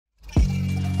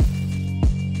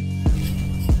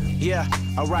Yeah,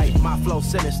 alright, my flow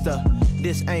sinister.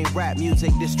 This ain't rap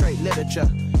music, this straight literature.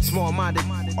 Small-minded,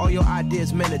 all your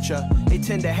ideas miniature. They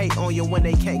tend to hate on you when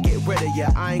they can't get rid of you.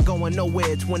 I ain't going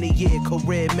nowhere, 20-year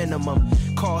career minimum.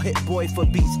 Call Hit Boy for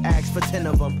beats, ask for 10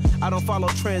 of them. I don't follow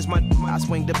trends, I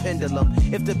swing the pendulum.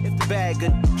 If the bag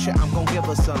good shit, I'm gon' give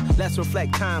her some. Let's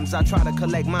reflect times, I try to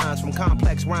collect minds from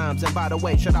complex rhymes. And by the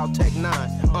way, shout out Tech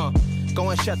 9. Go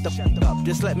and shut the f up,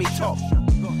 just let me talk.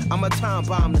 I'm a time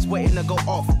bomb that's waiting to go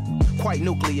off. Quite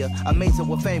nuclear, amazing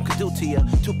what fame could do to you.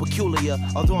 Too peculiar,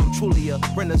 although I'm truly a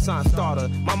renaissance starter.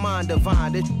 My mind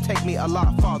divine, it take me a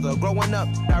lot farther. Growing up,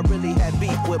 I really had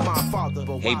beef with my father.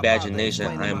 Hey Badger Nation,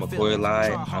 I am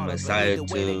Lyde. I'm excited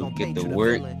to get to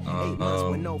work.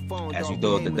 As we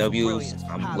throw out the W's,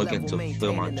 I'm looking to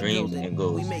fulfill my dreams and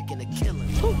goals.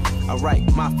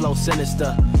 Alright, my flow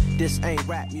sinister. This ain't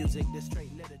rap music, this straight